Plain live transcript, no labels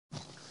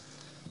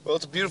Well,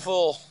 it's a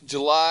beautiful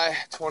July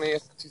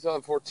 20th,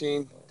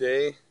 2014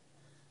 day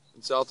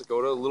in South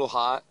Dakota. A little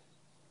hot,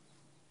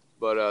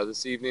 but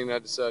this evening I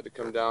decided to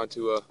come down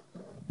to a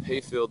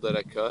hayfield that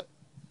I cut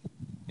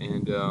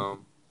and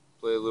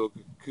play a little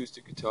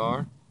acoustic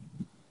guitar.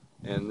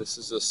 And this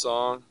is a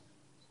song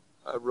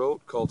I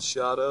wrote called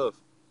Shot Of,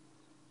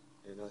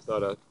 and I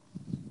thought I'd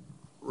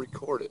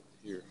record it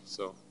here.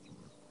 So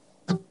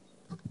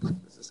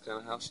this is kind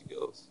of how she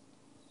goes.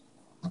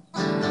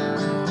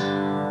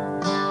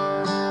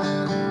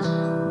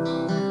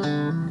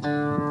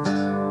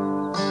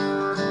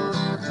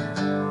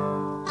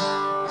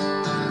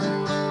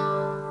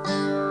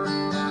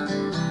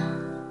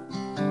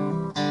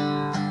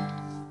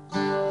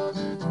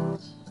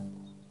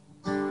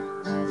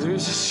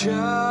 There's a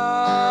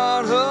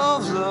shot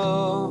of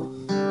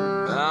love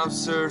I'm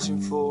searching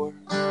for.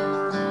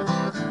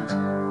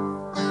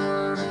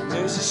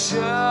 There's a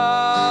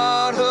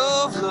shot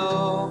of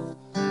love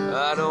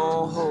I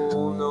don't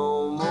hold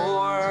no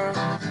more.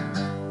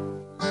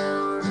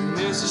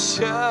 There's a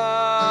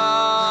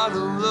shot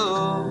of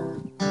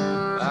love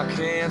I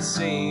can't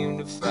seem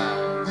to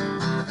find.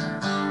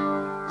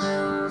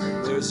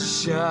 There's a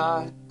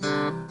shot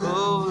of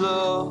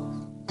love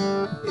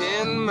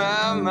in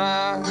my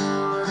mind.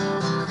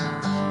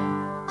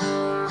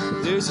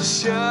 There's a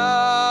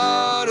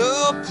shot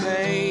of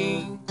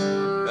pain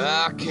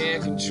I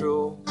can't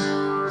control.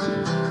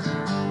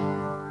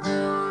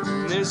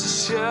 There's a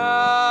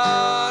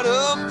shot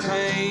of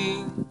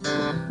pain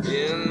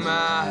in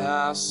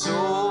my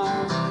soul.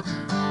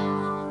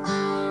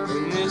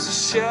 And there's a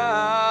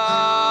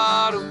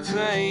shot of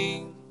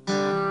pain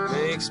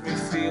makes me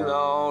feel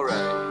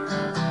alright.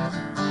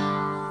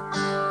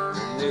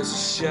 And there's a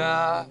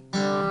shot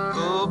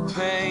of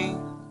pain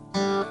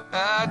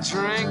I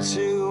drink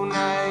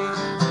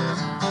tonight.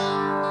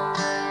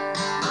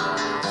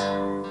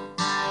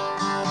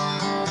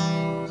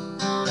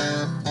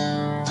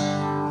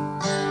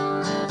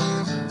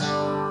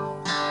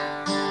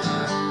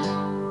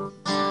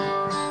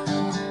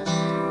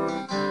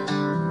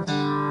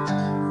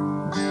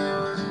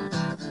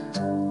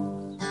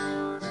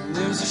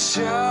 There's a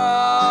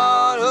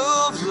shot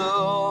of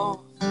love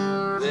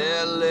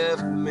that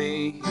left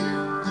me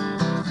here.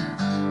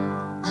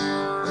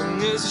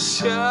 And there's a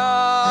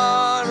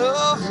shot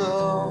of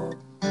love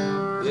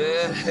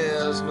that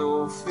has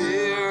no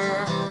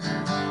fear.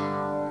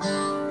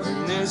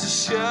 And there's a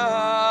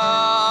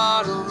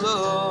shot of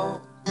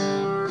love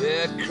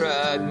that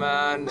cried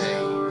my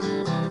name.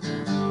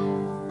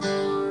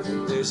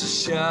 And there's a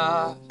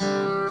shot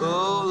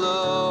of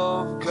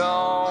love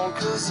gone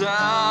 'cause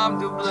I'm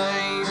to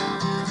blame.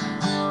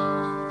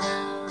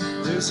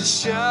 There's a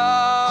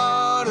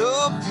shot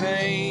of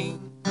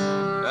pain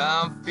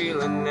I'm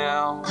feeling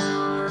now.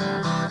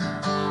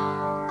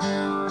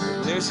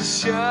 There's a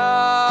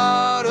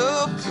shot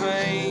of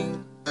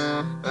pain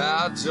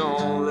I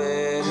don't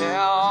let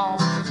out.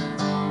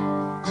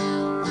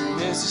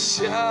 There's a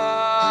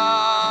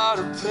shot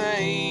of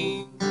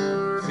pain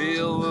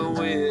filled with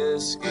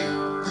whiskey.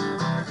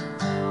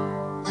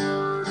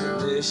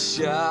 This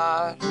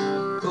shot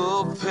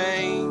of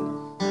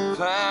pain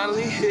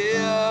finally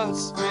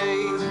hits me.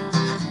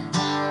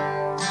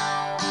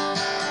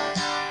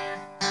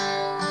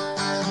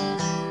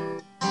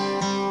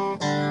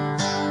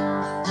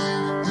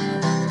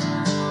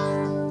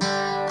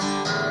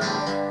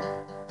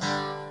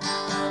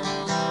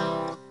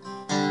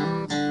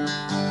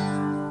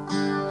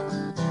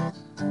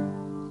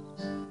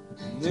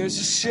 There's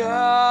a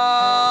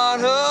shot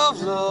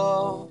of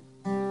love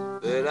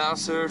that I'm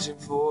searching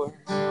for.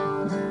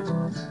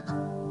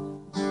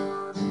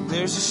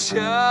 There's a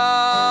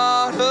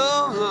shot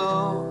of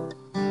love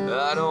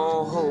I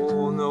don't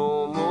hold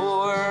no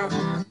more.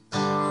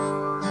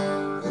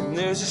 And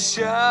there's a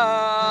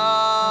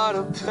shot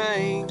of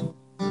pain,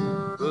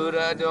 but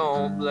I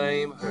don't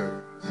blame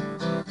her.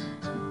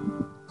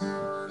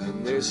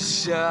 And there's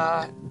a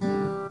shot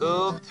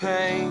of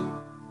pain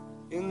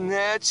in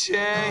that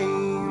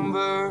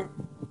chamber.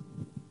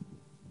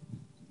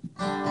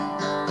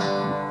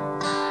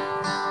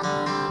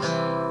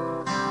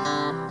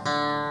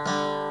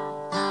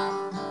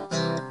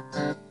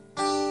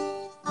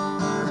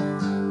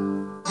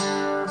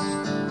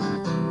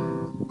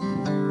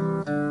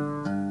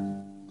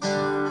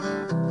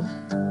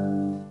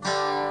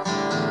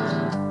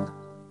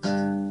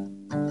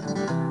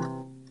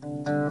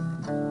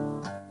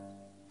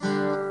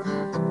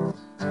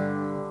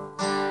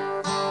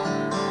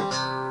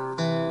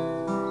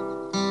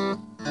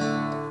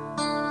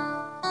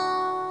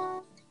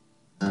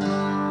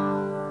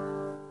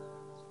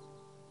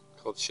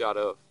 Called Shot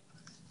Of.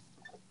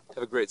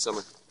 Have a great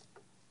summer.